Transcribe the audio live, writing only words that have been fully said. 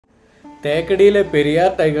തേക്കടിയിലെ Periyar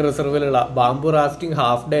tiger റിസർവിലുള്ള bamboo rafting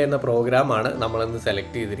half day എന്ന പ്രോഗ്രാമാണ് നമ്മളിന്ന്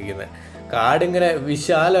സെലക്ട് ചെയ്തിരിക്കുന്നത്. കാടിങ്ങനെ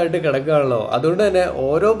വിശാലമായിട്ട് കിടക്കുകയാണല്ലോ, അതുകൊണ്ട് തന്നെ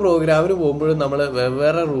ഓരോ പ്രോഗ്രാമിന് പോകുമ്പോഴും നമ്മൾ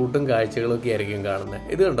വെവ്വേറെ റൂട്ടും കാഴ്ചകളൊക്കെ ആയിരിക്കും കാണുന്നത്.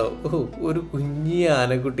 ഇത് കണ്ടോ, ഒരു കുഞ്ഞി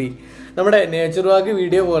ആനക്കുട്ടി. നമ്മുടെ നേച്ചർ വാക്ക്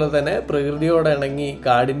വീഡിയോ പോലെ തന്നെ പ്രകൃതിയോട് ഇണങ്ങി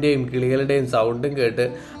കാടിൻ്റെയും കിളികളുടെയും സൗണ്ടും കേട്ട്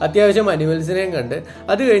അത്യാവശ്യം അനിമൽസിനെയും കണ്ട്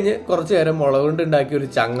അത് കഴിഞ്ഞ് കുറച്ചു നേരം മുളകൊണ്ടുണ്ടാക്കിയ ഒരു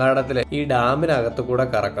ചങ്ങാടത്തിൽ ഈ ഡാമിനകത്ത് കൂടെ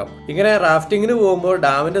കറക്കാം. ഇങ്ങനെ റാഫ്റ്റിങ്ങിന് പോകുമ്പോൾ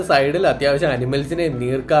ഡാമിന്റെ സൈഡിൽ അത്യാവശ്യം അനിമൽസിനെയും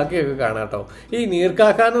നീർക്കാക്കയൊക്കെ കാണാം കേട്ടോ. ഈ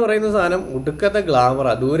നീർക്കാക്ക എന്ന് പറയുന്ന സാധനം ഉടുക്കത്തെ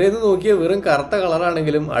ഗ്ലാമറാ. ദൂരെ നിന്ന് നോക്കിയ വെറും കറുത്ത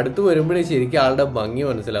കളറാണെങ്കിലും അടുത്ത് വരുമ്പോഴേ ശരിക്കും ആളുടെ ഭംഗി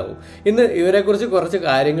മനസ്സിലാവും. ഇന്ന് ഇവരെക്കുറിച്ച് കുറച്ച്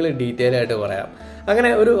കാര്യങ്ങൾ ഡീറ്റെയിൽ ആയിട്ട് പറയാം. അങ്ങനെ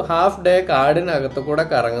ഒരു ഹാഫ് ഡേ കാടിനകത്ത് കൂടെ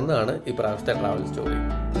കറങ്ങുന്നതാണ് ഈ പ്രാവശ്യത്തെ ട്രാവൽ സ്റ്റോറി.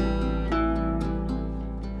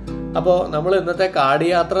 അപ്പോൾ നമ്മൾ ഇന്നത്തെ കാട്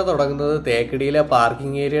യാത്ര തുടങ്ങുന്നത് തേക്കടിയിലെ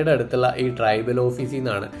പാർക്കിംഗ് ഏരിയയുടെ അടുത്തുള്ള ഈ ട്രൈബൽ ഓഫീസിൽ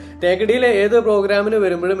നിന്നാണ്. തേക്കടിയിലെ ഏത് പ്രോഗ്രാമിന്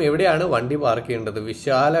വരുമ്പോഴും എവിടെയാണ് വണ്ടി പാർക്ക് ചെയ്യേണ്ടത്.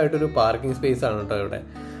 വിശാലമായിട്ടൊരു പാർക്കിംഗ് സ്പേസ് ആണ് കേട്ടോ ഇവിടെ.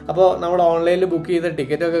 അപ്പോൾ നമ്മൾ ഓൺലൈനിൽ ബുക്ക് ചെയ്ത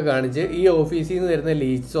ടിക്കറ്റൊക്കെ കാണിച്ച് ഈ ഓഫീസിൽ നിന്ന് വരുന്ന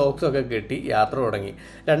ലീച്ച് സോക്സ് ഒക്കെ കെട്ടി യാത്ര തുടങ്ങി.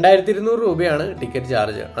 2200 രൂപയാണ് ടിക്കറ്റ്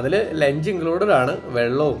ചാർജ്. അതിൽ ലഞ്ച് ഇൻക്ലൂഡഡ് ആണ്.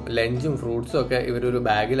 വെള്ളവും ലഞ്ചും ഫ്രൂട്ട്സും ഒക്കെ ഇവരൊരു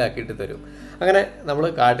ബാഗിലാക്കിയിട്ട് തരും. അങ്ങനെ നമ്മൾ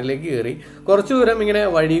കാട്ടിലേക്ക് കയറി കുറച്ചു ദൂരം ഇങ്ങനെ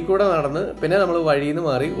വഴി കൂടെ നടന്ന് പിന്നെ നമ്മൾ വഴിയിൽ നിന്ന്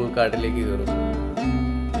മാറി ഉൾക്കാട്ടിലേക്ക് കയറും.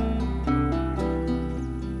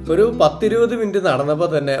 ഒരു 10-20 മിനിറ്റ് നടന്നപ്പോൾ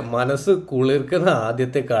തന്നെ മനസ്സ് കുളിർക്കുന്ന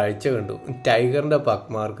ആദ്യത്തെ കാഴ്ച കണ്ടു. ടൈഗറിന്റെ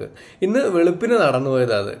പക്മാർക്ക്. ഇന്ന് വെളുപ്പിന് നടന്നു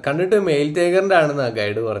പോയത്. അത് കണ്ടിട്ട് മെയിൽ ടൈഗറിന്റെ ആണെന്നാണ്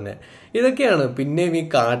ഗൈഡ് പറഞ്ഞത്. ഇതൊക്കെയാണ് പിന്നെയും ഈ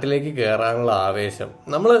കാട്ടിലേക്ക് കയറാനുള്ള ആവേശം.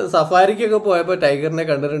 നമ്മൾ സഫാരിക്കൊക്കെ പോയപ്പോൾ ടൈഗറിനെ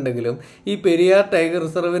കണ്ടിട്ടുണ്ടെങ്കിലും ഈ പെരിയാർ ടൈഗർ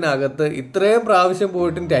റിസർവിനകത്ത് ഇത്രയും പ്രാവശ്യം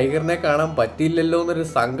പോയിട്ടും ടൈഗറിനെ കാണാൻ പറ്റിയില്ലല്ലോ എന്നൊരു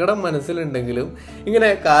സങ്കടം മനസ്സിലുണ്ടെങ്കിലും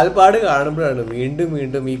ഇങ്ങനെ കാൽപ്പാട് കാണുമ്പോഴാണ് വീണ്ടും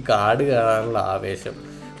വീണ്ടും ഈ കാട് കയറാനുള്ള ആവേശം.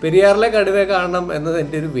 പെരിയാറിലെ കടുവയെ കാണണം എന്നത്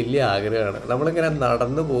എൻ്റെ ഒരു വലിയ ആഗ്രഹമാണ്. നമ്മളിങ്ങനെ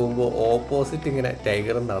നടന്നു പോകുമ്പോൾ ഓപ്പോസിറ്റ് ഇങ്ങനെ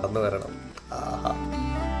ടൈഗർ നടന്നു വരണം. ആഹാ.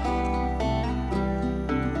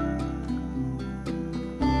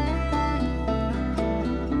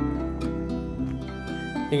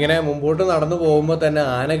 ഇങ്ങനെ മുമ്പോട്ട് നടന്നു പോകുമ്പോൾ തന്നെ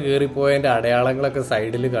ആന കയറിപ്പോയതിൻ്റെ അടയാളങ്ങളൊക്കെ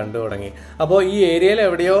സൈഡിൽ കണ്ടു തുടങ്ങി. അപ്പോൾ ഈ ഏരിയയിൽ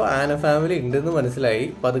എവിടെയോ ആന ഫാമിലി ഉണ്ടെന്ന് മനസ്സിലായി.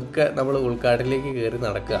 പതുക്കെ നമ്മൾ ഉൾക്കാട്ടിലേക്ക് കയറി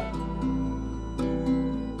നടക്കുക.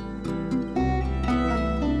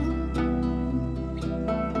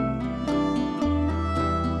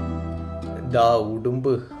 ഉടുമ്പ്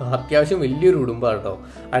അത്യാവശ്യം വലിയൊരു ഉടുമ്പാണ് കേട്ടോ.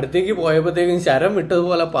 അടുത്തേക്ക് പോയപ്പോഴത്തേക്കും ശരം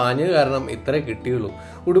വിട്ടതുപോലെ പാഞ്ഞ് കാരണം ഇത്രേ കിട്ടിയുള്ളൂ.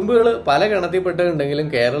 ഉടുമ്പുകൾ പല ഗണത്തിൽപ്പെട്ടിട്ടുണ്ടെങ്കിലും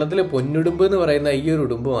കേരളത്തിൽ പൊന്നുടുമ്പ് എന്ന് പറയുന്ന ഈ ഒരു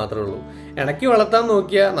ഉടുമ്പ് മാത്രമേ ഉള്ളൂ. ഇണക്കി വളർത്താൻ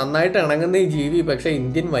നോക്കിയാൽ നന്നായിട്ട് ഇണങ്ങുന്ന ഈ ജീവി പക്ഷേ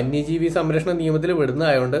ഇന്ത്യൻ വന്യജീവി സംരക്ഷണ നിയമത്തിൽ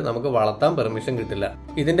വിടുന്നതായതുകൊണ്ട് നമുക്ക് വളർത്താൻ പെർമിഷൻ കിട്ടില്ല.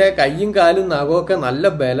 ഇതിന്റെ കയ്യും കാലും നഖമൊക്കെ നല്ല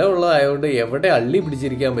ബലമുള്ളതായതുകൊണ്ട് എവിടെ അള്ളി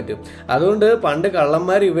പിടിച്ചിരിക്കാൻ പറ്റും. അതുകൊണ്ട് പണ്ട്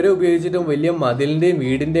കള്ളന്മാർ ഇവരെ ഉപയോഗിച്ചിട്ടും വലിയ മതിലിന്റെയും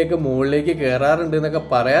വീടിന്റെയൊക്കെ മുകളിലേക്ക് കയറാറുണ്ട് എന്നൊക്കെ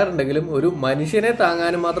പറയാറുണ്ടെങ്കിലും ഒരു മനുഷ്യനെ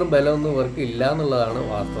താങ്ങാനും മാത്രം ബലമൊന്നും ഇവർക്ക് ഇല്ല എന്നുള്ളതാണ്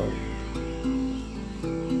വാസ്തവം.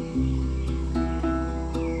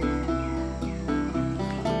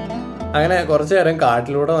 അങ്ങനെ കുറച്ചു നേരം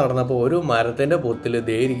കാട്ടിലൂടെ നടന്നപ്പോൾ ഒരു മരത്തിന്റെ പൊത്തിൽ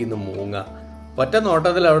ദേ ഇരിക്കുന്നു മൂങ്ങ. ഒറ്റ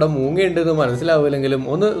നോട്ടത്തിൽ അവിടെ മൂങ്ങയുണ്ടെന്ന് മനസ്സിലാവില്ലെങ്കിലും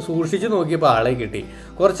ഒന്ന് സൂക്ഷിച്ചു നോക്കിയപ്പോൾ ആളെ കിട്ടി.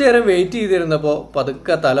 കുറച്ചു നേരം വെയിറ്റ് ചെയ്തിരുന്നപ്പോൾ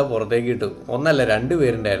പതുക്കെ തല പുറത്തേക്ക് ഇട്ടു. ഒന്നല്ല 2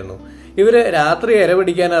 പേരുണ്ടായിരുന്നു. ഇവര് രാത്രി ഇര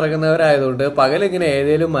പിടിക്കാൻ ഇറങ്ങുന്നവരായതുകൊണ്ട് പകലിങ്ങനെ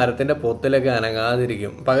ഏതെങ്കിലും മരത്തിന്റെ പൊത്തിലൊക്കെ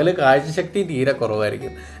അനങ്ങാതിരിക്കും. പകല് കാഴ്ചശക്തി തീരെ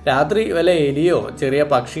കുറവായിരിക്കും. രാത്രി വല്ല എലിയോ ചെറിയ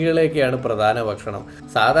പക്ഷികളെയൊക്കെയാണ് പ്രധാന ഭക്ഷണം.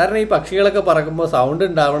 സാധാരണ ഈ പക്ഷികളൊക്കെ പറക്കുമ്പോൾ സൗണ്ട്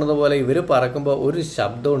ഉണ്ടാവണത് പോലെ ഇവര് പറക്കുമ്പോൾ ഒരു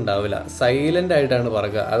ശബ്ദം ഉണ്ടാവില്ല. സൈലന്റ് ആയിട്ടാണ്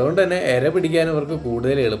പറക്കുക. അതുകൊണ്ട് തന്നെ ഇര പിടിക്കാൻ ഇവർക്ക്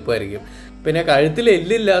കൂടുതൽ എളുപ്പമായിരിക്കും. പിന്നെ കഴുത്തിൽ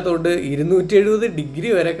എല്ലില്ലാത്തതുകൊണ്ട് 270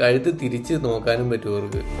 ഡിഗ്രി വരെ കഴുത്ത് തിരിച്ച് നോക്കാനും പറ്റും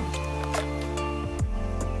ഇവർക്ക്.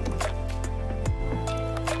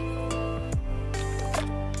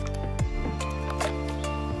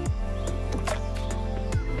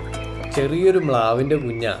 ചെറിയൊരു മ്ലാവിൻ്റെ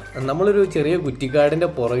കുഞ്ഞ. നമ്മളൊരു ചെറിയ കുറ്റിക്കാടിൻ്റെ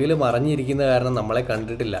പുറകിൽ മറഞ്ഞിരിക്കുന്ന കാരണം നമ്മളെ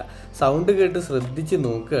കണ്ടിട്ടില്ല. സൗണ്ട് കേട്ട് ശ്രദ്ധിച്ച്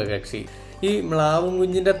നോക്കുക കക്ഷി. ഈ മ്ലാവും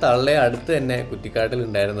കുഞ്ഞിൻ്റെ തള്ളയെ അടുത്ത് തന്നെ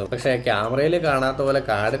കുറ്റിക്കാട്ടിലുണ്ടായിരുന്നു. പക്ഷേ ക്യാമറയിൽ കാണാത്ത പോലെ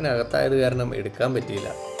കാടിനകത്തായത് കാരണം എടുക്കാൻ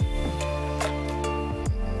പറ്റിയില്ല.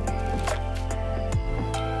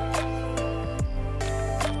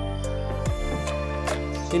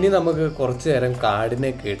 ഇനി നമുക്ക് കുറച്ചു നേരം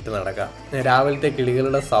കാടിനെ കേട്ട് നടക്കാം. രാവിലത്തെ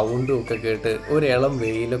കിളികളുടെ സൗണ്ടും ഒക്കെ കേട്ട് ഒരു ഇളം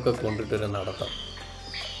വെയിലൊക്കെ കൊണ്ടിട്ടൊരു നടത്തം.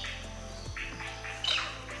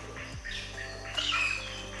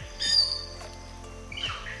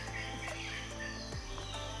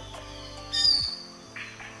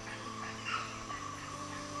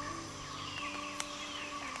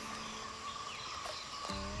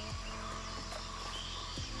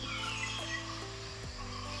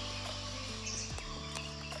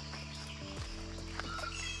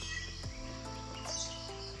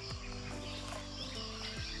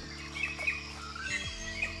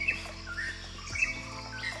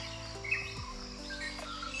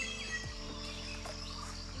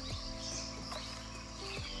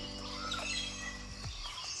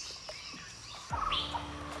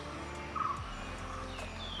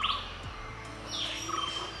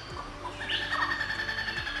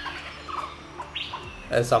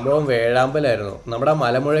 സംഭവം വേഴാമ്പലായിരുന്നു. നമ്മുടെ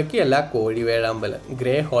മലമുഴക്കിയല്ല, കോഴി വേഴാമ്പൽ,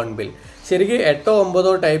 ഗ്രേ ഹോൺബിൽ. ശരിക്കും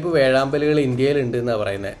 8-9 ടൈപ്പ് വേഴാമ്പലുകൾ ഇന്ത്യയിലുണ്ട് എന്നാണ്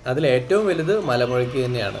പറയുന്നത്. അതിൽ ഏറ്റവും വലുത് മലമുഴക്കി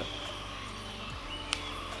തന്നെയാണ്.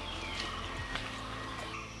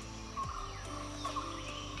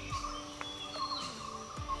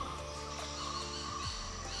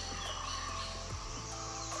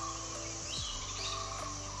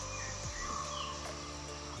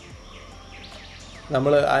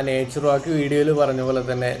 നമ്മൾ ആ നേച്ചർ വാക്ക് വീഡിയോയിൽ പറഞ്ഞ പോലെ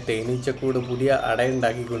തന്നെ തേനീച്ചക്കൂട് പുതിയ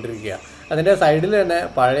അടയുണ്ടാക്കിക്കൊണ്ടിരിക്കുക. അതിൻ്റെ സൈഡിൽ തന്നെ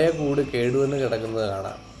പഴയ കൂട് കേടുവന്ന് കിടക്കുന്നത്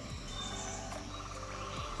കാണാം.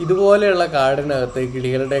 ഇതുപോലെയുള്ള കാടിനകത്ത്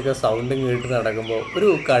കിളികളുടെയൊക്കെ സൗണ്ടും കേട്ട് നടക്കുമ്പോൾ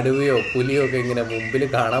ഒരു കടുവയോ പുലിയോ ഒക്കെ ഇങ്ങനെ മുമ്പിൽ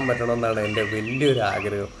കാണാൻ പറ്റണമെന്നാണ് എൻ്റെ വലിയൊരു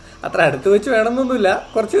ആഗ്രഹം. അത്ര അടുത്ത് വെച്ച് വേണമെന്നൊന്നുമില്ല,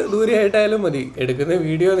 കുറച്ച് ദൂരെയായിട്ടായാലും മതി. എടുക്കുന്ന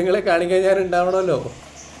വീഡിയോ നിങ്ങളെ കാണിക്കാൻ ഞാൻ ഉണ്ടാവണമല്ലോ.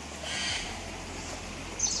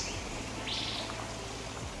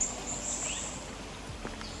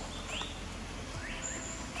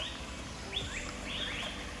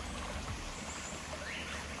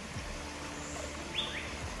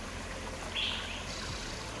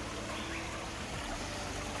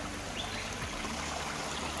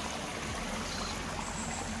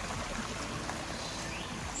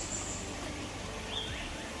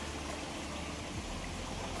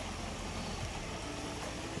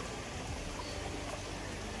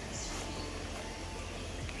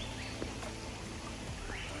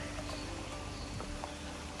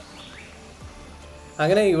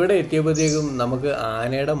 അങ്ങനെ ഇവിടെ എത്തിയപ്പോഴത്തേക്കും നമുക്ക്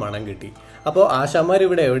ആനയുടെ മണം കിട്ടി. അപ്പോൾ ആശാന്മാർ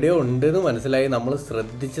ഇവിടെ എവിടെയോ ഉണ്ടെന്ന് മനസ്സിലായി. നമ്മൾ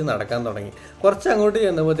ശ്രദ്ധിച്ച് നടക്കാൻ തുടങ്ങി. കുറച്ച് അങ്ങോട്ട്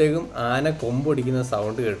ചെന്നപ്പോഴത്തേക്കും ആന കൊമ്പൊടിക്കുന്ന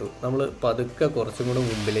സൗണ്ട് കേട്ടു. നമ്മൾ പതുക്കെ കുറച്ചും കൂടെ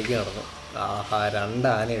മുമ്പിലേക്ക് നടന്നു. ആഹാ, 2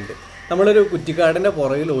 ആനയുണ്ട്. നമ്മളൊരു കുറ്റിക്കാടിൻ്റെ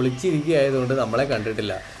പുറകിൽ ഒളിച്ചിരിക്കുകയായതുകൊണ്ട് നമ്മളെ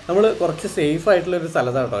കണ്ടിട്ടില്ല. നമ്മൾ കുറച്ച് സേഫ് ആയിട്ടുള്ളൊരു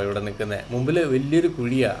സ്ഥലത്താണ് കേട്ടോ ഇവിടെ നിൽക്കുന്നത്. മുമ്പിൽ വലിയൊരു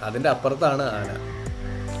കുഴിയാണ്, അതിൻ്റെ അപ്പുറത്താണ് ആന.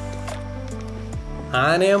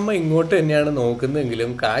 ആനയമ്മ ഇങ്ങോട്ട് തന്നെയാണ്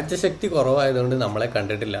നോക്കുന്നതെങ്കിലും കാഴ്ചശക്തി കുറവായതുകൊണ്ട് നമ്മളെ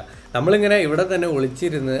കണ്ടിട്ടില്ല. നമ്മളിങ്ങനെ ഇവിടെ തന്നെ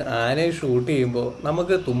ഒളിച്ചിരുന്ന് ആനയെ ഷൂട്ട് ചെയ്യുമ്പോൾ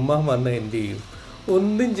നമുക്ക് തുമ്മാൻ വന്ന് എന്ത് ചെയ്യും?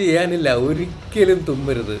 ഒന്നും ചെയ്യാനില്ല, ഒരിക്കലും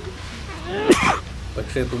തുമ്മരുത്.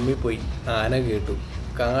 പക്ഷെ തുമ്മിപ്പോയി. ആന കേട്ടു.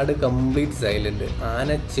 കാട് കംപ്ലീറ്റ് സൈലന്റ്.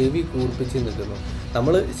 ആന ചെവി കൂർപ്പിച്ച് നിൽക്കുന്നു.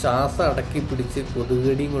 നമ്മൾ ശ്വാസം അടക്കി പിടിച്ച്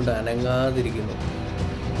കൊതുകടിയും കൊണ്ട് അനങ്ങാതിരിക്കുന്നു.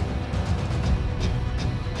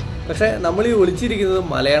 പക്ഷെ നമ്മൾ ഈ ഒളിച്ചിരിക്കുന്നത്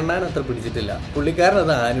മലയണ്ണാൻ അത്ര പിടിച്ചിട്ടില്ല. പുള്ളിക്കാരൻ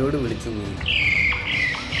അത് ആനയോട് വിളിച്ചു പോയി.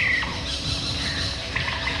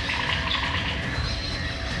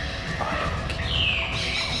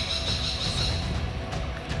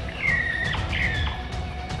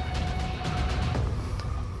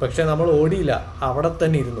 പക്ഷെ നമ്മൾ ഓടിയില്ല, അവിടെ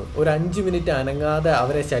തന്നെ ഇരുന്നു. ഒരു 5 മിനിറ്റ് അനങ്ങാതെ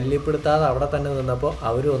അവരെ ശല്യപ്പെടുത്താതെ അവിടെ തന്നെ നിന്നപ്പോൾ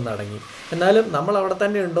അവരും ഒന്നടങ്ങി. എന്നാലും നമ്മൾ അവിടെ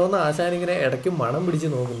തന്നെ ഉണ്ടോയെന്ന് ആശാനിങ്ങനെ ഇടയ്ക്ക് മണം പിടിച്ച്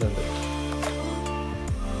നോക്കുന്നുണ്ട്.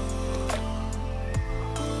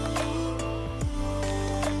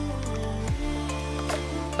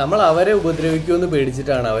 നമ്മൾ അവരെ ഉപദ്രവിക്കുമെന്ന്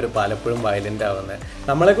പേടിച്ചിട്ടാണ് അവർ പലപ്പോഴും വയലൻ്റ് ആവുന്നത്.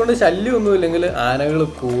 നമ്മളെക്കൊണ്ട് ശല്യമൊന്നുമില്ലെങ്കിൽ ആനകൾ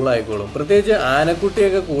കൂളായിക്കോളും. പ്രത്യേകിച്ച്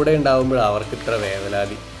ആനക്കുട്ടിയൊക്കെ കൂടെ ഉണ്ടാകുമ്പോൾ അവർക്ക് ഇത്ര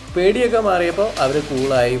വേവലാതി. പേടിയൊക്കെ മാറിയപ്പോൾ അവർ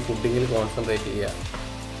കൂളായി ഫുഡിങ്ങിൽ കോൺസെൻട്രേറ്റ് ചെയ്യുക.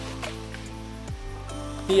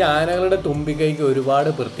 ഈ ആനകളുടെ തുമ്പിക്കൈക്ക്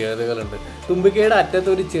ഒരുപാട് പ്രത്യേകതകളുണ്ട്. തുമ്പിക്കൈയുടെ അറ്റത്ത്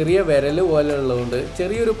ഒരു ചെറിയ വിരൽ പോലെ ഉള്ളതുകൊണ്ട്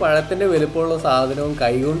ചെറിയൊരു പഴത്തിൻ്റെ വലുപ്പമുള്ള സാധനവും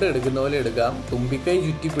കൈകൊണ്ട് എടുക്കുന്ന പോലെ എടുക്കാം. തുമ്പിക്കൈ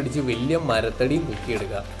ചുറ്റി പിടിച്ച് വലിയ മരത്തടിയും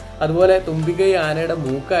പൊക്കിയെടുക്കാം. അതുപോലെ തുമ്പിക്കൈ ആനയുടെ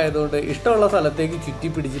മൂക്കായതുകൊണ്ട് ഇഷ്ടമുള്ള സ്ഥലത്തേക്ക് ചുറ്റി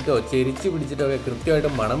പിടിച്ചിട്ടോ ചെരിച്ച് പിടിച്ചിട്ടോ ഒക്കെ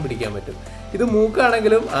കൃത്യമായിട്ട് മണം പിടിക്കാൻ പറ്റും. ഇത്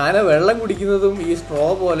മൂക്കാണെങ്കിലും ആന വെള്ളം കുടിക്കുന്നതും ഈ സ്ട്രോ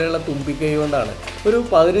പോലെയുള്ള തുമ്പിക്കൈ കൊണ്ടാണ്. ഒരു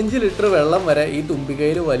 15 ലിറ്റർ വെള്ളം വരെ ഈ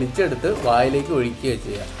തുമ്പിക്കൈയിൽ വലിച്ചെടുത്ത് വായിലേക്ക് ഒഴിക്കുക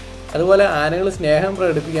ചെയ്യുക. അതുപോലെ ആനകൾ സ്നേഹം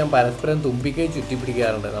പ്രകടിപ്പിക്കാൻ പരസ്പരം തുമ്പിക്കൈ ചുറ്റി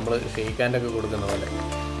പിടിക്കാറുണ്ട്, നമ്മൾ ഷെയ്ക്ക് ഹാൻഡൊക്കെ കൊടുക്കുന്ന പോലെ.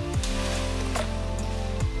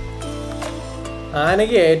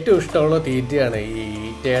 ആനയ്ക്ക് ഏറ്റവും ഇഷ്ടമുള്ള തീറ്റയാണ് ഈ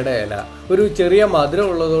ഈറ്റയുടെ ഇല. ഒരു ചെറിയ മധുരം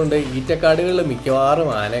ഉള്ളതുകൊണ്ട് ഈറ്റക്കാടുകളിൽ മിക്കവാറും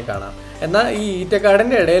ആനയെ കാണാം. എന്നാൽ ഈ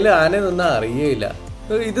ഈറ്റക്കാടിൻ്റെ ഇടയിൽ ആന നിന്നാൽ അറിയേയില്ല.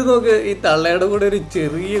 ഇത് നോക്ക്, ഈ തള്ളയുടെ കൂടെ ഒരു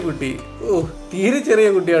ചെറിയ കുട്ടി. തീരെ ചെറിയ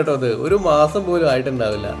കുട്ടിയാട്ടോ അത്. 1 മാസം പോലും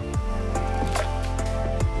ആയിട്ടുണ്ടാവില്ല.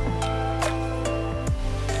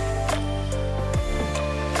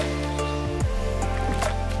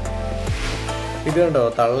 ഇത് കണ്ടോ,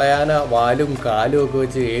 തള്ളയാന വാലും കാലും ഒക്കെ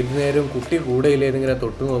വെച്ച് ഏതു നേരവും കുട്ടി കൂടെയില്ലേന്നിങ്ങനെ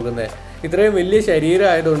തൊട്ടു നോക്കുന്നത്. ഇത്രയും വലിയ ശരീരം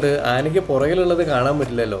ആയതുകൊണ്ട് ആനയ്ക്ക് പുറകിലുള്ളത് കാണാൻ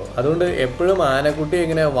പറ്റില്ലല്ലോ. അതുകൊണ്ട് എപ്പോഴും ആനക്കുട്ടി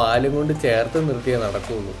ഇങ്ങനെ വാലും കൊണ്ട് ചേർത്ത് നിർത്തിയേ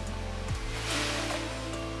നടക്കുകയുള്ളൂ.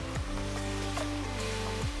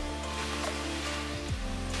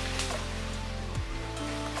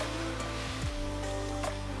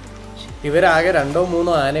 ഇവരാകെ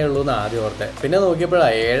 2-3 ആനയുള്ളൂ എന്ന് ആദ്യം ഓർത്തെ. പിന്നെ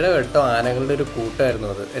നോക്കിയപ്പോഴാണ് 7-8 ആനകളുടെ ഒരു കൂട്ടമായിരുന്നു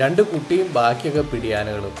അത്. 2 കുട്ടിയും ബാക്കിയൊക്കെ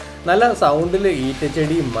പിടിയാനകളും. നല്ല സൗണ്ടിൽ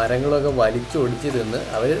ഈറ്റച്ചെടിയും മരങ്ങളൊക്കെ വലിച്ചൊടിച്ച് തിന്ന്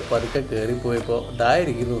അവർ പതുക്കെ കയറിപ്പോയപ്പോൾ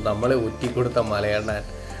ഇതായിരിക്കുന്നു നമ്മളെ ഒറ്റിക്കൊടുത്ത മലയണ്ണാൻ.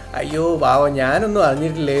 അയ്യോ പാവം ഞാനൊന്നും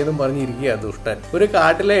അറിഞ്ഞിട്ടില്ലേ എന്നും പറഞ്ഞിരിക്കുക ദുഷ്ടൻ. ഒരു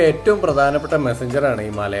കാട്ടിലെ ഏറ്റവും പ്രധാനപ്പെട്ട മെസ്സഞ്ചറാണ്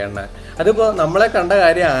ഈ മലയണ്ണ. അതിപ്പോൾ നമ്മളെ കണ്ട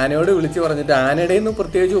കാര്യം ആനയോട് വിളിച്ച് പറഞ്ഞിട്ട് ആനയുടെ ഒന്നും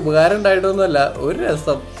പ്രത്യേകിച്ച് ഉപകാരം ഉണ്ടായിട്ടൊന്നുമല്ല, ഒരു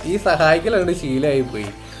രസം ഈ സഹായിക്കലുണ്ട് ശീലമായി പോയി.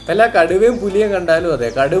 വല്ല കടുവയും പുലിയും കണ്ടാലും അതെ,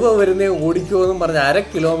 കടുവ വരുന്നേ ഓടിക്കുമെന്നും പറഞ്ഞ് 1/2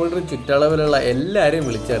 കിലോമീറ്റർ ചുറ്റളവിലുള്ള എല്ലാവരെയും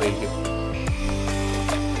വിളിച്ചറിയിക്കും.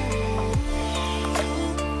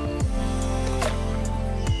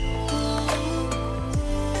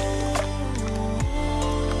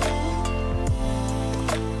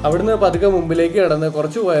 അവിടുന്ന് പതുക്കെ മുമ്പിലേക്ക് കടന്ന്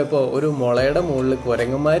കുറച്ച് പോയപ്പോൾ ഒരു മുളയുടെ മുകളിൽ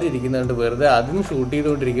കുരങ്ങന്മാരിയ്ക്കുന്നുണ്ട്. വെറുതെ അതിന് ഷൂട്ട്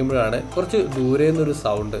ചെയ്തുകൊണ്ടിരിക്കുമ്പോഴാണ് കുറച്ച് ദൂരെ നിന്നൊരു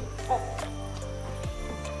സൗണ്ട്.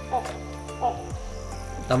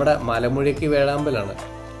 നമ്മുടെ മലമുഴക്കി വേഴാമ്പലാണ്.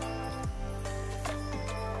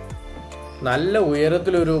 നല്ല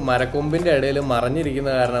ഉയരത്തിലൊരു മരക്കൊമ്പിൻ്റെ ഇടയിൽ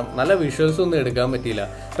മറഞ്ഞിരിക്കുന്ന കാരണം നല്ല വിഷ്വൽസ് ഒന്നും എടുക്കാൻ പറ്റിയില്ല.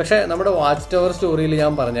 പക്ഷേ നമ്മുടെ വാച്ച് ടവർ സ്റ്റോറിയിൽ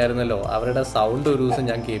ഞാൻ പറഞ്ഞായിരുന്നല്ലോ അവരുടെ സൗണ്ട് ഒരു ദിവസം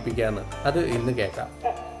ഞാൻ കേൾപ്പിക്കാമെന്ന്. അത് ഇന്ന് കേൾക്കാം.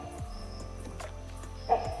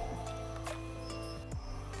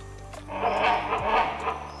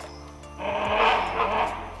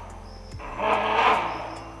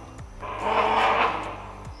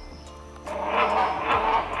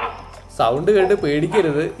 സൗണ്ട് കേട്ട്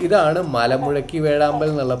പേടിക്കരുത്, ഇതാണ് മലമുഴക്കി വേഴാമ്പൽ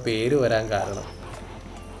എന്നുള്ള പേര് വരാൻ കാരണം.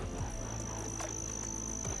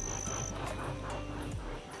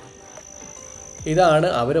 ഇതാണ്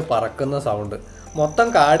അവർ പറക്കുന്ന സൗണ്ട്. മൊത്തം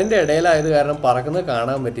കാടിൻ്റെ ഇടയിലായത് കാരണം പറക്കുന്നത്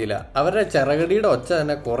കാണാൻ പറ്റിയില്ല. അവരുടെ ചിറകടിയുടെ ഒച്ച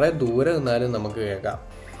തന്നെ കുറേ ദൂരെ നിന്നാലും നമുക്ക് കേൾക്കാം.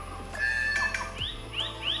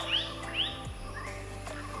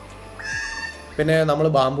 പിന്നെ നമ്മൾ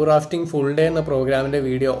ബാംബു റാഫ്റ്റിംഗ് ഫുൾ ഡേ എന്ന പ്രോഗ്രാമിൻ്റെ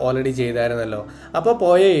വീഡിയോ ഓൾറെഡി ചെയ്തായിരുന്നല്ലോ. അപ്പോൾ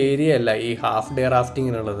പോയ ഏരിയ അല്ല ഈ ഹാഫ് ഡേ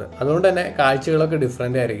റാഫ്റ്റിങ്ങിനുള്ളത്. അതുകൊണ്ട് തന്നെ കാഴ്ചകളൊക്കെ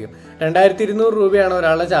ഡിഫറെൻ്റ് ആയിരിക്കും. 2200 രൂപയാണ്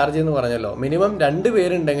ഒരാളെ ചാർജ് എന്ന് പറഞ്ഞല്ലോ. മിനിമം 2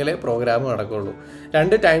 പേരുണ്ടെങ്കിലേ പ്രോഗ്രാം നടക്കുള്ളൂ.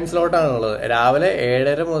 2 ടൈം സ്ലോട്ടാണുള്ളത്. രാവിലെ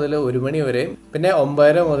 7:30 മുതൽ 1 മണി വരെയും പിന്നെ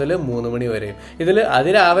 9:30 മുതൽ 3 മണി വരെയും. ഇതിൽ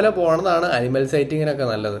അതിരാവിലെ പോകണമെന്നാണ് അനിമൽ സൈറ്റിങ്ങിനൊക്കെ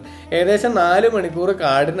നല്ലത്. ഏകദേശം 4 മണിക്കൂർ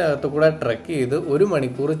കാടിനകത്ത് കൂടെ ട്രെക്ക് ചെയ്ത് 1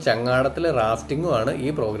 മണിക്കൂർ ചങ്ങാടത്തിൽ റാഫ്റ്റിങ്ങുമാണ് ഈ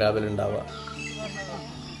പ്രോഗ്രാമിൽ ഉണ്ടാവുക.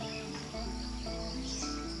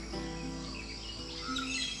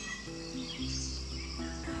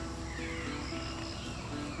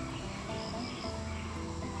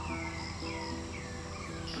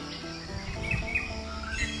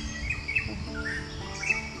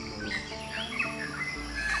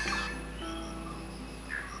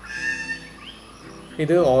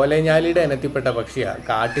 ഇത് ഓലഞ്ഞാലിയുടെ ഇനത്തിൽപ്പെട്ട പക്ഷിയാണ്,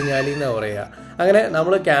 കാട്ടുഞ്ഞാലി എന്നാണ് പറയുക. അങ്ങനെ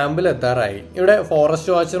നമ്മൾ ക്യാമ്പിൽ എത്താറായി. ഇവിടെ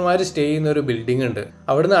ഫോറസ്റ്റ് വാച്ചർമാർ സ്റ്റേ ചെയ്യുന്ന ഒരു ബിൽഡിംഗ് ഉണ്ട്.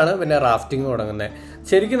 അവിടെ നിന്നാണ് പിന്നെ റാഫ്റ്റിംഗ് തുടങ്ങുന്നത്.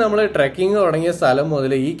 ശരിക്കും നമ്മൾ ട്രെക്കിങ് തുടങ്ങിയ സ്ഥലം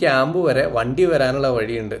മുതൽ ഈ ക്യാമ്പ് വരെ വണ്ടി വരാനുള്ള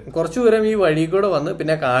വഴിയുണ്ട്. കുറച്ചു ദൂരം ഈ വഴി കൂടെ വന്ന്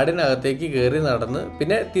പിന്നെ കാടിനകത്തേക്ക് കയറി നടന്ന്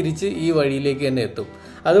പിന്നെ തിരിച്ച് ഈ വഴിയിലേക്ക് തന്നെ എത്തും.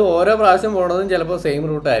 അത് ഓരോ പ്രാവശ്യം പോണതും ചിലപ്പോൾ സെയിം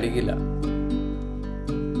റൂട്ട് ആയിരിക്കില്ല.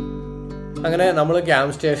 അങ്ങനെ നമ്മൾ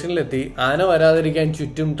ക്യാമ്പ് സ്റ്റേഷനിലെത്തി. ആന വരാതിരിക്കാൻ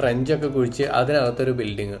ചുറ്റും ട്രെഞ്ചൊക്കെ കുഴിച്ച് അതിനകത്തൊരു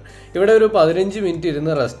ബിൽഡിങ്. ഇവിടെ ഒരു 15 മിനിറ്റ്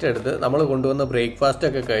ഇരുന്ന് റെസ്റ്റ് എടുത്ത് നമ്മൾ കൊണ്ടുവന്ന ബ്രേക്ക്ഫാസ്റ്റ്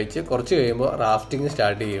ഒക്കെ കഴിച്ച് കുറച്ച് കഴിയുമ്പോൾ റാഫ്റ്റിംഗ്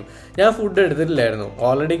സ്റ്റാർട്ട് ചെയ്യും. ഞാൻ ഫുഡ് എടുത്തിട്ടില്ലായിരുന്നു.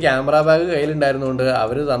 ഓൾറെഡി ക്യാമറ ബാഗ് കയ്യിലുണ്ടായിരുന്നുകൊണ്ട്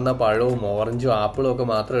അവർ തന്ന പഴവും ഓറഞ്ചും ആപ്പിളും ഒക്കെ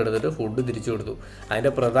മാത്രം എടുത്തിട്ട് ഫുഡ് തിരിച്ചു കൊടുത്തു.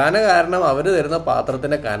 അതിൻ്റെ പ്രധാന കാരണം അവർ തരുന്ന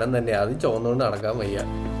പാത്രത്തിൻ്റെ കനം തന്നെയാണ്. അത് ചുവന്നുകൊണ്ട് നടക്കാൻ വയ്യ.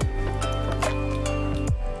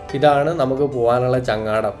 ഇതാണ് നമുക്ക് പോകാനുള്ള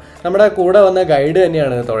ചങ്ങാടം. നമ്മുടെ കൂടെ വന്ന ഗൈഡ്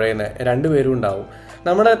തന്നെയാണ് തുഴയുന്നത്. 2 പേരും ഉണ്ടാവും.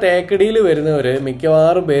 നമ്മുടെ തേക്കടിയിൽ വരുന്നവർ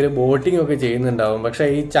മിക്കവാറും പേര് ബോട്ടിംഗ് ഒക്കെ ചെയ്യുന്നുണ്ടാവും. പക്ഷേ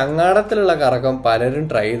ഈ ചങ്ങാടത്തിലുള്ള കറക്കം പലരും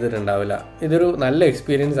ട്രൈ ചെയ്തിട്ടുണ്ടാവില്ല. ഇതൊരു നല്ല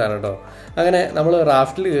എക്സ്പീരിയൻസ് ആണ് കേട്ടോ. അങ്ങനെ നമ്മൾ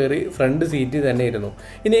റാഫ്റ്റിൽ കയറി ഫ്രണ്ട് സീറ്റിൽ തന്നെ ഇരുന്നു.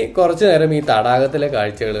 ഇനി കുറച്ചു നേരം ഈ തടാകത്തിലെ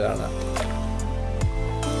കാഴ്ചകൾ കാണാം.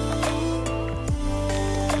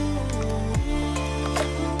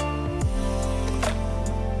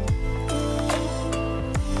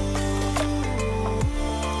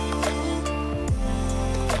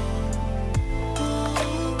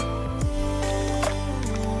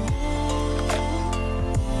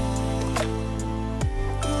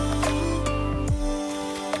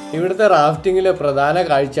 ഇവിടുത്തെ റാഫ്റ്റിങ്ങിലെ പ്രധാന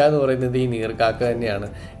കാഴ്ച എന്ന് പറയുന്നത് ഈ നീർക്കാക്ക തന്നെയാണ്.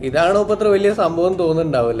 ഇതാണോ ഇപ്പം അത്ര വലിയ സംഭവം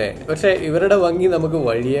തോന്നുന്നുണ്ടാവില്ലേ? പക്ഷേ ഇവരുടെ ഭംഗി നമുക്ക്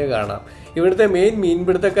വഴിയേ കാണാം. ഇവിടുത്തെ മെയിൻ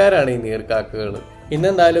മീൻപിടുത്തക്കാരാണ് ഈ നീർക്കാക്കകൾ.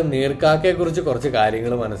 ഇന്നെന്തായാലും നീർക്കാക്കയെക്കുറിച്ച് കുറച്ച്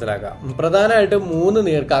കാര്യങ്ങൾ മനസ്സിലാക്കാം. പ്രധാനമായിട്ടും 3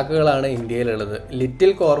 നീർക്കാക്കകളാണ് ഇന്ത്യയിലുള്ളത്.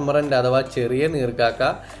 ലിറ്റിൽ കോർമറന്റ് അഥവാ ചെറിയ നീർക്കാക്ക,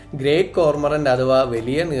 ഗ്രേറ്റ് കോർമറന്റ് അഥവാ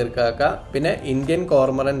വലിയ നീർക്കാക്ക, പിന്നെ ഇന്ത്യൻ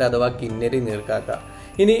കോർമറന്റ് അഥവാ കിന്നരി നീർക്കാക്ക.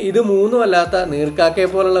 ഇനി ഇത് മൂന്നും അല്ലാത്ത നീർക്കാക്കയെ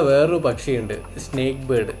പോലുള്ള വേറൊരു പക്ഷിയുണ്ട്, സ്നേക്ക്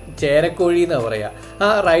ബേർഡ്, ചേരക്കോഴി എന്നാ പറയാ. ആ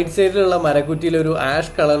റൈറ്റ് സൈഡിലുള്ള മരക്കുറ്റിയിൽ ഒരു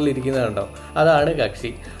ആഷ് കളറിൽ ഇരിക്കുന്നത് കണ്ടോ, അതാണ്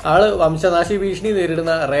കക്ഷി. ആള് വംശനാശി ഭീഷണി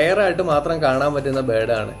നേരിടുന്ന റെയറായിട്ട് മാത്രം കാണാൻ പറ്റുന്ന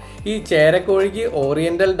ബേർഡാണ്. ഈ ചേരക്കോഴിക്ക്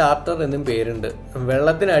ഓറിയന്റൽ ഡാർട്ടർ എന്നും പേരുണ്ട്.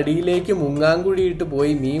 വെള്ളത്തിനടിയിലേക്ക് മുങ്ങാങ്കുഴിയിട്ട്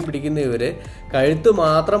പോയി മീൻ പിടിക്കുന്ന ഇവര് കഴുത്ത്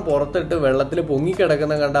മാത്രം പുറത്തിട്ട് വെള്ളത്തിൽ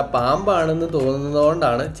പൊങ്ങിക്കിടക്കുന്ന കണ്ട പാമ്പാണെന്ന്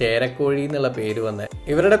തോന്നുന്നതുകൊണ്ടാണ് ചേരക്കോഴി എന്നുള്ള പേര് വന്നത്.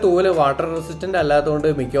 ഇവരുടെ തൂവല് വാട്ടർ റെസിസ്റ്റന്റ് അല്ലാത്തതുകൊണ്ട്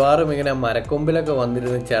മിക്കവാറും ഇങ്ങനെ മരക്കൊമ്പിലൊക്കെ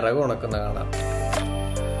വന്നിരുന്ന് ചിറക് ഉണക്കുന്ന കാണാം.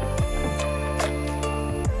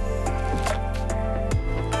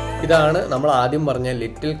 ഇതാണ് നമ്മൾ ആദ്യം പറഞ്ഞ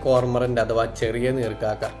ലിറ്റിൽ കോർമറന്റ് അഥവാ ചെറിയ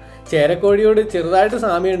നീർക്കാക്ക. ചേരക്കോഴിയോട് ചെറുതായിട്ട്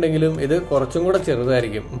സാമ്യമുണ്ടെങ്കിലും ഇത് കുറച്ചും കൂടെ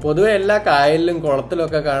ചെറുതായിരിക്കും. പൊതുവെ എല്ലാ കായലിലും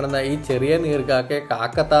കുളത്തിലൊക്കെ കാണുന്ന ഈ ചെറിയ നീർക്കാക്കയെ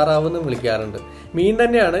കാക്കത്താറാവ് എന്ന് വിളിക്കാറുണ്ട്. മീൻ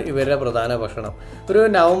തന്നെയാണ് ഇവരുടെ പ്രധാന ഭക്ഷണം. ഒരു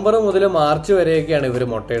നവംബർ മുതൽ മാർച്ച് വരെയൊക്കെയാണ് ഇവർ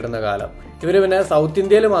മുട്ടയിടുന്ന കാലം. ഇവർ പിന്നെ സൗത്ത്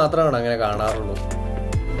ഇന്ത്യയിൽ മാത്രമാണ് അങ്ങനെ കാണാറുള്ളൂ.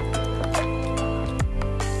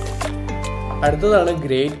 അടുത്തതാണ്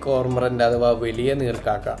ഗ്രേറ്റ് കോർമറന്റ് അഥവാ വലിയ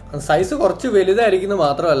നീർക്കാക്ക. സൈസ് കുറച്ച് വലുതായിരിക്കുന്നത്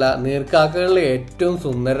മാത്രമല്ല, നീർക്കാക്കകളിൽ ഏറ്റവും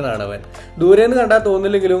സുന്ദരനാണ് അവൻ. ദൂരെ നിന്ന് കണ്ടാൽ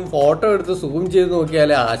തോന്നില്ലെങ്കിലും ഫോട്ടോ എടുത്ത് സൂം ചെയ്ത്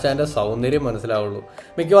നോക്കിയാലേ ആശാന്റെ സൗന്ദര്യം മനസ്സിലാവുള്ളൂ.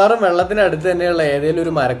 മിക്കവാറും വെള്ളത്തിന് അടുത്ത് തന്നെയുള്ള ഏതെങ്കിലും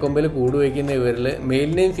ഒരു മരക്കൊമ്പിൽ കൂടുവയ്ക്കുന്ന ഇവരിൽ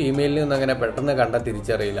മെയിലിനെയും ഫീമെയിലിനെയും ഒന്നും അങ്ങനെ പെട്ടെന്ന് കണ്ടാൽ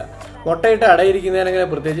തിരിച്ചറിയില്ല. മുട്ടയിട്ട് അടയിരിക്കുന്നതിനങ്ങനെ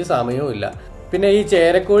പ്രത്യേകിച്ച് സമയവും ഇല്ല. പിന്നെ ഈ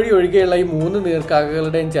ചേരക്കോഴി ഒഴികെയുള്ള ഈ 3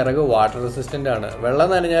 നീർക്കാക്കകളുടെയും ചിറക് വാട്ടർ റെസിസ്റ്റന്റ് ആണ്.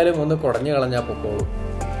 വെള്ളം നനഞ്ഞാലും ഒന്ന് കുടഞ്ഞു കളഞ്ഞാൽ പൊക്കോളൂ.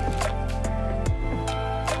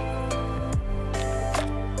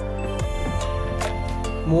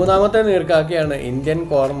 മൂന്നാമത്തെ നീർക്കാക്കയാണ് ഇന്ത്യൻ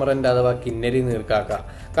കോർമറന്റ് അഥവാ കിന്നരി നീർക്കാക്ക.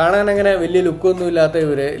 കാണാൻ അങ്ങനെ വലിയ ലുക്കൊന്നും ഇല്ലാത്ത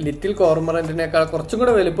ഇവര് ലിറ്റിൽ കോർമറന്റിനേക്കാൾ കുറച്ചും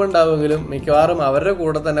കൂടെ വലിപ്പം ഉണ്ടാവുമെങ്കിലും മിക്കവാറും അവരുടെ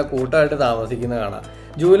കൂടെ തന്നെ കൂട്ടമായിട്ട് താമസിക്കുന്ന കാണാം.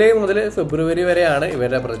 ജൂലൈ മുതൽ ഫെബ്രുവരി വരെയാണ്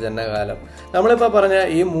ഇവരുടെ പ്രജനനകാലം. നമ്മളിപ്പോൾ പറഞ്ഞ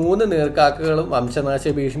ഈ 3 നീർക്കാക്കകളും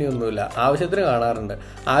വംശനാശ ഭീഷണിയൊന്നുമില്ല, ആവശ്യത്തിന് കാണാറുണ്ട്.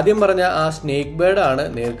 ആദ്യം പറഞ്ഞ ആ സ്നേക്ക് ബേർഡ് ആണ്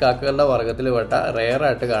നീർക്കാക്കകളുടെ വർഗത്തിൽ പെട്ട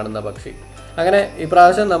റെയറായിട്ട് കാണുന്ന പക്ഷി. അങ്ങനെ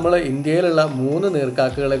ഇപ്രാവശ്യം നമ്മൾ ഇന്ത്യയിലുള്ള 3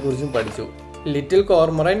 നീർക്കാക്കകളെ കുറിച്ചും പഠിച്ചു. ലിറ്റിൽ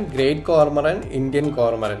കോർമറൻ, ഗ്രേറ്റ് കോർമറൻ, ഇന്ത്യൻ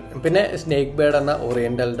കോർമറൻ, പിന്നെ സ്നേക്ക് ബേർഡ് എന്ന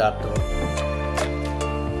ഓറിയന്റൽ ഡാർട്ടർ.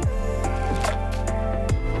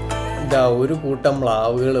 ഇതാ ഒരു കൂട്ടം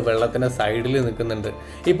മ്ലാവുകൾ വെള്ളത്തിന്റെ സൈഡിൽ നിൽക്കുന്നുണ്ട്.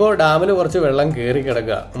 ഇപ്പോൾ ഡാമിൽ കുറച്ച് വെള്ളം കയറി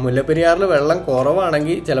കിടക്കുക. മുല്ലപ്പെരിയാറിൽ വെള്ളം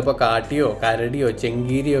കുറവാണെങ്കിൽ ചിലപ്പോൾ കാട്ടിയോ കരടിയോ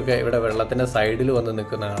ചെങ്കീരിയോ ഒക്കെ ഇവിടെ വെള്ളത്തിന്റെ സൈഡിൽ വന്ന്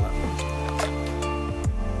നിൽക്കുന്ന കാണാം.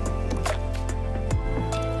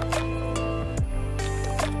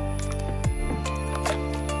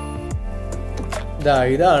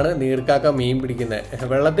 ഇതാണ് നീർക്കാക്ക മീൻ പിടിക്കുന്നത്.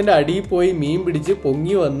 വെള്ളത്തിന്റെ അടിയിൽ പോയി മീൻ പിടിച്ച്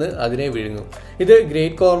പൊങ്ങി വന്ന് അതിനെ വിഴുങ്ങും. ഇത്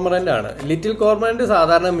ഗ്രേറ്റ് കോർമറന്റ് ആണ്. ലിറ്റിൽ കോർമറന്റ്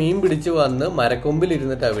സാധാരണ മീൻ പിടിച്ച് വന്ന് മരക്കൊമ്പിൽ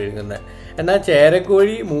ഇരുന്നിട്ടാണ് വിഴുങ്ങുന്നത്. എന്നാൽ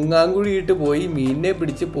ചേരക്കോഴി മുങ്ങാങ്കുഴിയിട്ട് പോയി മീനിനെ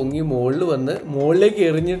പിടിച്ച് പൊങ്ങി മുകളിൽ വന്ന് മുകളിലേക്ക്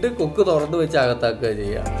എറിഞ്ഞിട്ട് കൊക്ക് തുറന്നു വെച്ച് അകത്താക്കുക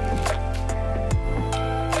ചെയ്യുക.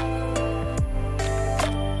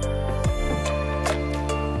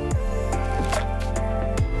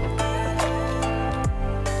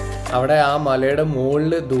 അവിടെ ആ മലയുടെ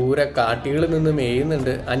മുകളിൽ ദൂരെ കാട്ടികളിൽ നിന്ന്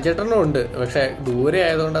മേയുന്നുണ്ട്. 5-8 ഉണ്ട്, പക്ഷെ ദൂരെ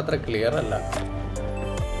ആയതുകൊണ്ട് അത്ര ക്ലിയർ അല്ല.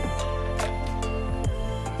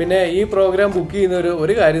 പിന്നെ ഈ പ്രോഗ്രാം ബുക്ക് ചെയ്യുന്നവർ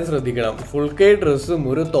ഒരു കാര്യം ശ്രദ്ധിക്കണം, ഫുൾ കൈ ഡ്രസ്സും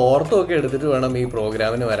ഒരു തോർത്തും ഒക്കെ എടുത്തിട്ട് വേണം ഈ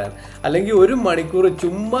പ്രോഗ്രാമിന് വരാൻ. അല്ലെങ്കിൽ 1 മണിക്കൂർ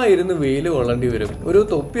ചുമ്മാ ഇരുന്ന് വെയിൽ കൊള്ളേണ്ടി വരും. ഒരു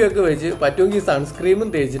തൊപ്പിയൊക്കെ വെച്ച് പറ്റുമെങ്കിൽ സൺസ്ക്രീമും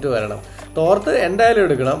തേച്ചിട്ട് വരണം. തോർത്ത് എന്തായാലും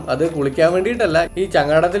എടുക്കണം. അത് കുളിക്കാൻ വേണ്ടിയിട്ടല്ല, ഈ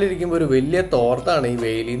ചങ്ങാടത്തിലിരിക്കുമ്പോൾ ഒരു വലിയ തോർത്താണ് ഈ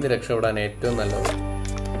വെയിലിൽ നിന്ന് രക്ഷപ്പെടാൻ ഏറ്റവും നല്ലത്.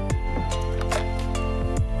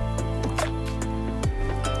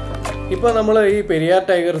 ഇപ്പോൾ നമ്മൾ ഈ പെരിയാർ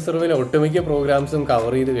ടൈഗർ റിസർവിലെ ഒട്ടുമിക്ക പ്രോഗ്രാംസും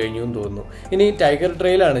കവർ ചെയ്ത് കഴിഞ്ഞു എന്ന് തോന്നുന്നു. ഇനി ടൈഗർ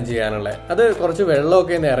ട്രെയിലാണ് ചെയ്യാനുള്ളത്. അത് കുറച്ച്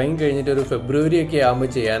വെള്ളമൊക്കെ ഒന്ന് ഇറങ്ങി കഴിഞ്ഞിട്ട് ഒരു ഫെബ്രുവരി ഒക്കെ ആകുമ്പോൾ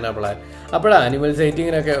ചെയ്യാനാണ് പ്ലാൻ. അപ്പോഴാണ് ആനിമൽ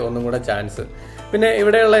സൈറ്റിങ്ങിനൊക്കെ ഒന്നും കൂടെ ചാൻസ്. പിന്നെ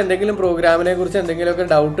ഇവിടെയുള്ള എന്തെങ്കിലും പ്രോഗ്രാമിനെ കുറിച്ച് എന്തെങ്കിലുമൊക്കെ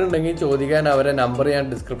ഡൗട്ട് ഉണ്ടെങ്കിൽ ചോദിക്കാൻ അവരെ നമ്പർ ഞാൻ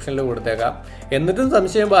ഡിസ്ക്രിപ്ഷനിൽ കൊടുത്തേക്കാം. എന്നിട്ടും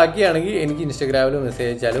സംശയം ബാക്കിയാണെങ്കിൽ എനിക്ക് ഇൻസ്റ്റഗ്രാമിൽ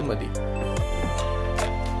മെസ്സേജ് അയച്ചാലും മതി.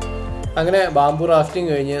 അങ്ങനെ ബാംബു റാഫ്റ്റിംഗ്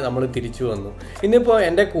കഴിഞ്ഞ് നമ്മൾ തിരിച്ചു വന്നു. ഇന്നിപ്പോൾ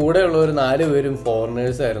എൻ്റെ കൂടെയുള്ള ഒരു 4 പേരും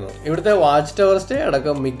ഫോറിനേഴ്സ് ആയിരുന്നു. ഇവിടുത്തെ വാച്ച് ടവർ സ്റ്റേ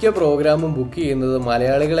അടക്കം മിക്ക പ്രോഗ്രാമും ബുക്ക് ചെയ്യുന്നത്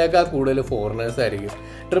മലയാളികളെക്കാൾ കൂടുതൽ ഫോറിനേഴ്സ് ആയിരിക്കും.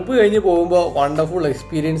 ട്രിപ്പ് കഴിഞ്ഞ് പോകുമ്പോൾ വണ്ടർഫുൾ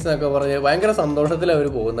എക്സ്പീരിയൻസ് എന്നൊക്കെ പറഞ്ഞ് ഭയങ്കര സന്തോഷത്തിൽ അവർ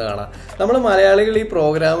പോകുന്ന കാണാം. നമ്മൾ മലയാളികൾ ഈ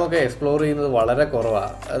പ്രോഗ്രാമൊക്കെ എക്സ്പ്ലോർ ചെയ്യുന്നത് വളരെ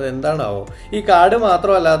കുറവാണ്. അതെന്താണാവോ? ഈ കാട്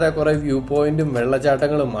മാത്രമല്ലാതെ കുറേ വ്യൂ പോയിന്റും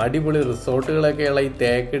വെള്ളച്ചാട്ടങ്ങളും അടിപൊളി റിസോർട്ടുകളൊക്കെയുള്ള ഈ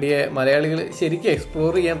തേക്കടിയെ മലയാളികൾ ശരിക്കും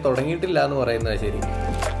എക്സ്പ്ലോർ ചെയ്യാൻ തുടങ്ങിയിട്ടില്ല എന്ന് പറയുന്നത് ശരി.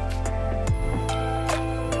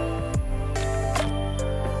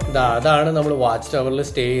 അതാണ് നമ്മൾ വാച്ച് ടവറിൽ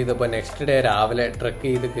സ്റ്റേ ചെയ്തപ്പോൾ നെക്സ്റ്റ് ഡേ രാവിലെ ട്രെക്ക്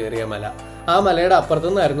ചെയ്ത് കയറിയ മല. ആ മലയുടെ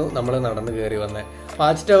അപ്പുറത്തുനിന്നായിരുന്നു നമ്മൾ നടന്ന് കയറി വന്നത്.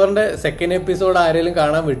 വാച്ച് ടവറിന്റെ സെക്കൻഡ് എപ്പിസോഡ് ആരെങ്കിലും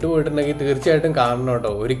കാണാൻ വിട്ടുപോയിട്ടുണ്ടെങ്കിൽ തീർച്ചയായിട്ടും കാണണം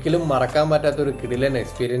കേട്ടോ. ഒരിക്കലും മറക്കാൻ പറ്റാത്തൊരു കിടിലൻ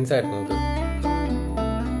എക്സ്പീരിയൻസ് ആയിരുന്നു ഇത്.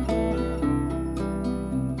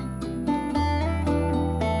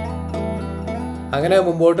 അങ്ങനെ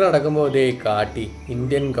മുമ്പോട്ട് നടക്കുമ്പോൾ ഇതേ കാട്ടി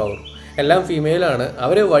ഇന്ത്യൻ ഗൗർ എല്ലാം ഫീമെയിലാണ്.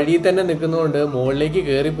 അവർ വഴിയിൽ തന്നെ നിൽക്കുന്നതുകൊണ്ട് മുകളിലേക്ക്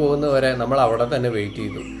കയറി പോകുന്നവരെ നമ്മൾ അവിടെ തന്നെ വെയിറ്റ്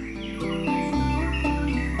ചെയ്തു.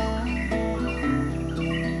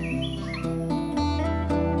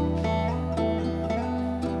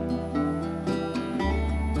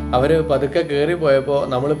 അവർ പതുക്കെ കയറി പോയപ്പോൾ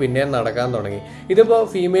നമ്മൾ പിന്നെയും നടക്കാൻ തുടങ്ങി. ഇതിപ്പോൾ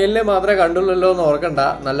ഫീമെയിലിനെ മാത്രമേ കണ്ടുള്ളൂ എന്ന് ഓർക്കണ്ട,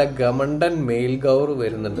 നല്ല ഗമണ്ടൻ മെയിൽ ഗൗർ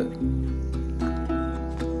വരുന്നുണ്ട്.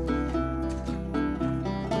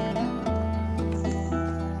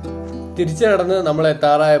 തിരിച്ചു നടന്ന് നമ്മൾ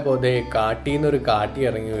എത്താറായപ്പോൾ ദേ കാട്ടിന്നൊരു കാട്ടി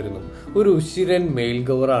ഇറങ്ങി വരുന്നു. ഒരു ഉശിരൻ മെയിൽ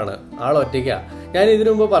ഗൗറാണ്. ആളൊറ്റയ്ക്കാ. ഞാൻ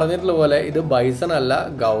ഇതിനു മുമ്പ് പറഞ്ഞിട്ടുള്ള പോലെ ഇത് ബൈസൺ അല്ല,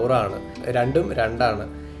 ഗൗറാണ്. രണ്ടും രണ്ടാണ്.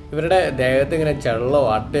 ഇവരുടെ ദേഹത്ത് ഇങ്ങനെ ചെള്ളോ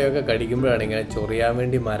അട്ടയൊക്കെ കടിക്കുമ്പോഴാണ് ഇങ്ങനെ ചൊറിയാൻ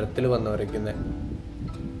വേണ്ടി മരത്തിൽ വന്ന് ഉരയ്ക്കുന്നത്.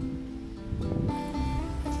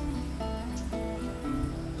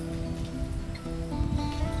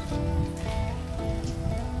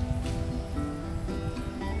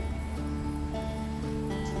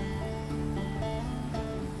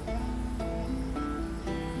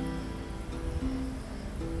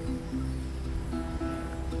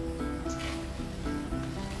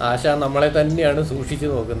 ആശ നമ്മളെ തന്നെയാണ് സൂക്ഷിച്ചു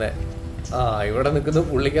നോക്കുന്നത്. ഇവിടെ നിൽക്കുന്നത്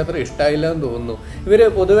പുള്ളിക്ക് അത്ര ഇഷ്ടമായില്ല എന്ന് തോന്നുന്നു. ഇവർ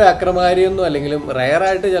പൊതുവെ അക്രമകാരിയൊന്നും അല്ലെങ്കിലും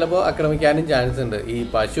റയറായിട്ട് ചിലപ്പോൾ ആക്രമിക്കാനും ചാൻസ് ഉണ്ട്. ഈ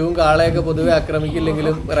പശുവും കാളയൊക്കെ പൊതുവെ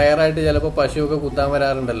ആക്രമിക്കില്ലെങ്കിലും റയറായിട്ട് ചിലപ്പോൾ പശുവൊക്കെ കുത്താൻ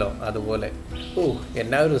വരാറുണ്ടല്ലോ, അതുപോലെ.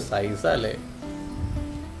 എന്നാ ഒരു സൈസല്ലേ.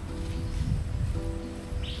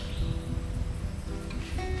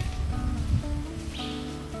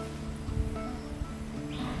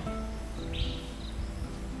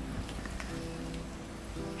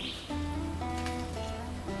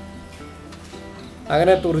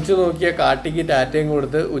 അങ്ങനെ തുറച്ചു നോക്കിയ കാട്ടിക്ക് ടാറ്റയും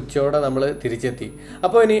കൊടുത്ത് ഉച്ചയോടെ നമ്മൾ തിരിച്ചെത്തി.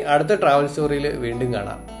 അപ്പോൾ ഇനി അടുത്ത ട്രാവൽ സ്റ്റോറിയിൽ വീണ്ടും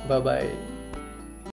കാണാം. ബൈ.